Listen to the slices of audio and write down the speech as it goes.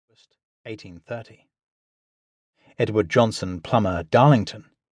1830. Edward Johnson Plummer Darlington,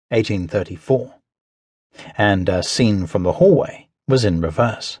 1834. And a scene from the hallway was in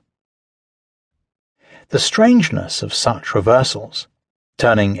reverse. The strangeness of such reversals,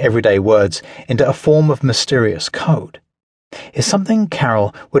 turning everyday words into a form of mysterious code, is something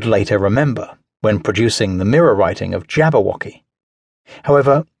Carroll would later remember when producing the mirror writing of Jabberwocky.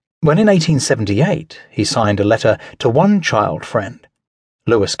 However, when in 1878 he signed a letter to one child friend,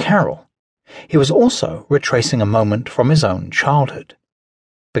 Lewis Carroll, he was also retracing a moment from his own childhood,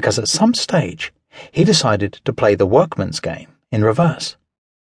 because at some stage he decided to play the workman's game in reverse.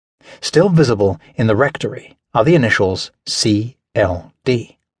 Still visible in the rectory are the initials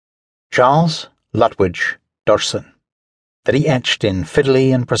C.L.D. Charles Lutwidge Dodgson, that he etched in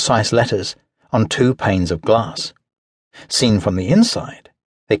fiddly and precise letters on 2 panes of glass. Seen from the inside,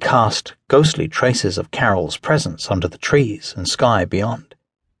 they cast ghostly traces of Carroll's presence under the trees and sky beyond.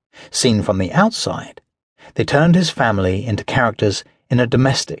 Seen from the outside, they turned his family into characters in a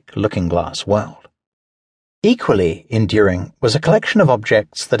domestic looking-glass world. Equally enduring was a collection of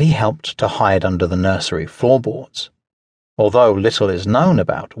objects that he helped to hide under the nursery floorboards. Although little is known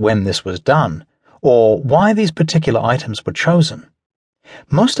about when this was done, or why these particular items were chosen,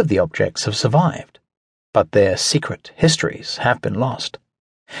 most of the objects have survived, but their secret histories have been lost.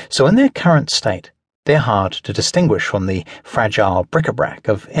 So in their current state, they're hard to distinguish from the fragile bric-a-brac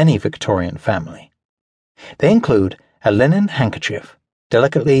of any Victorian family. They include a linen handkerchief,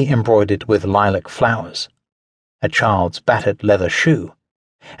 delicately embroidered with lilac flowers, a child's battered leather shoe,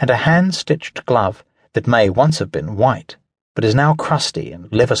 and a hand-stitched glove that may once have been white, but is now crusty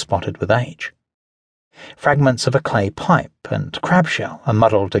and liver-spotted with age. Fragments of a clay pipe and crab shell are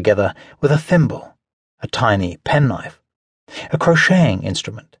muddled together with a thimble, a tiny penknife, a crocheting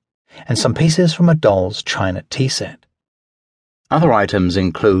instrument, and some pieces from a doll's china tea set. Other items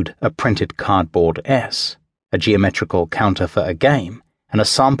include a printed cardboard S, a geometrical counter for a game, and a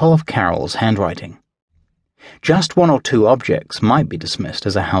sample of Carroll's handwriting. Just 1 or 2 objects might be dismissed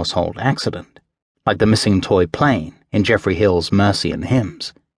as a household accident, like the missing toy plane in Geoffrey Hill's Mercy and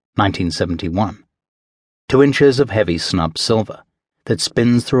Hymns, 1971. 2 inches of heavy snub silver that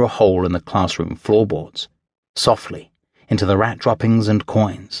spins through a hole in the classroom floorboards, softly, into the rat droppings and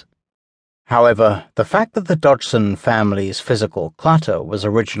coins. However, the fact that the Dodgson family's physical clutter was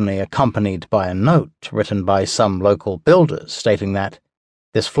originally accompanied by a note written by some local builders stating that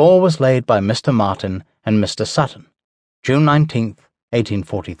this floor was laid by Mr. Martin and Mr. Sutton, June 19,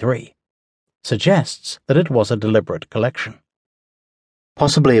 1843, suggests that it was a deliberate collection.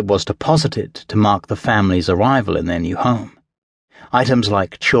 Possibly it was deposited to mark the family's arrival in their new home. Items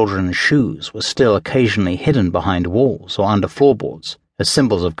like children's shoes were still occasionally hidden behind walls or under floorboards as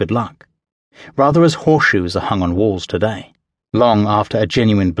symbols of good luck, rather as horseshoes are hung on walls today, long after a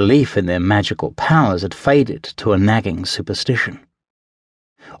genuine belief in their magical powers had faded to a nagging superstition.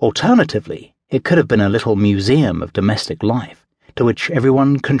 Alternatively, it could have been a little museum of domestic life to which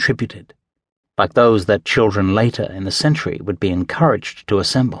everyone contributed, like those that children later in the century would be encouraged to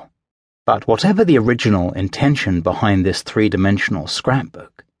assemble. But whatever the original intention behind this 3-dimensional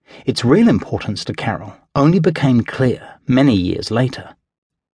scrapbook, its real importance to Carroll only became clear many years later.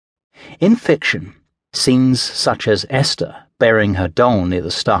 In fiction, scenes such as Esther burying her doll near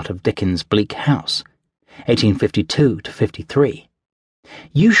the start of Dickens' Bleak House, 1852-53,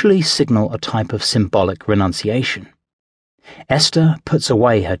 usually signal a type of symbolic renunciation. Esther puts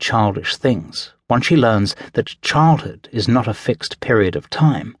away her childish things once she learns that childhood is not a fixed period of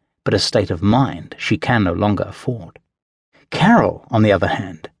time, but a state of mind she can no longer afford. Carroll, on the other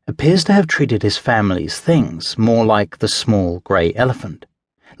hand, appears to have treated his family's things more like the small grey elephant,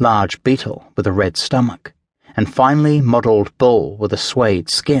 large beetle with a red stomach, and finely modelled bull with a suede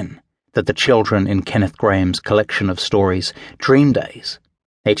skin that the children in Kenneth Grahame's collection of stories Dream Days,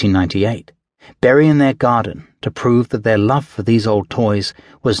 1898, bury in their garden to prove that their love for these old toys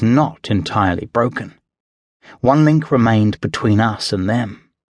was not entirely broken. One link remained between us and them.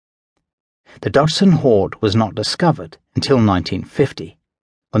 The Dodgson hoard was not discovered until 1950,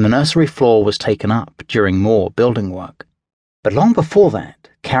 when the nursery floor was taken up during more building work. But long before that,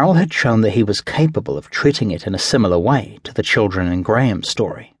 Carroll had shown that he was capable of treating it in a similar way to the children in Grahame's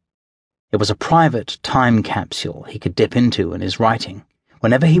story. It was a private time capsule he could dip into in his writing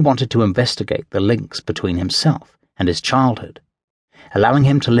whenever he wanted to investigate the links between himself and his childhood, allowing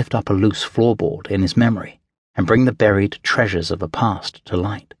him to lift up a loose floorboard in his memory and bring the buried treasures of a past to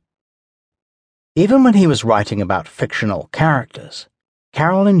light. Even when he was writing about fictional characters,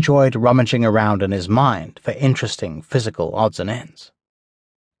 Carroll enjoyed rummaging around in his mind for interesting physical odds and ends.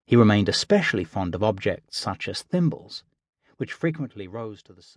 He remained especially fond of objects such as thimbles, which frequently rose to the surface.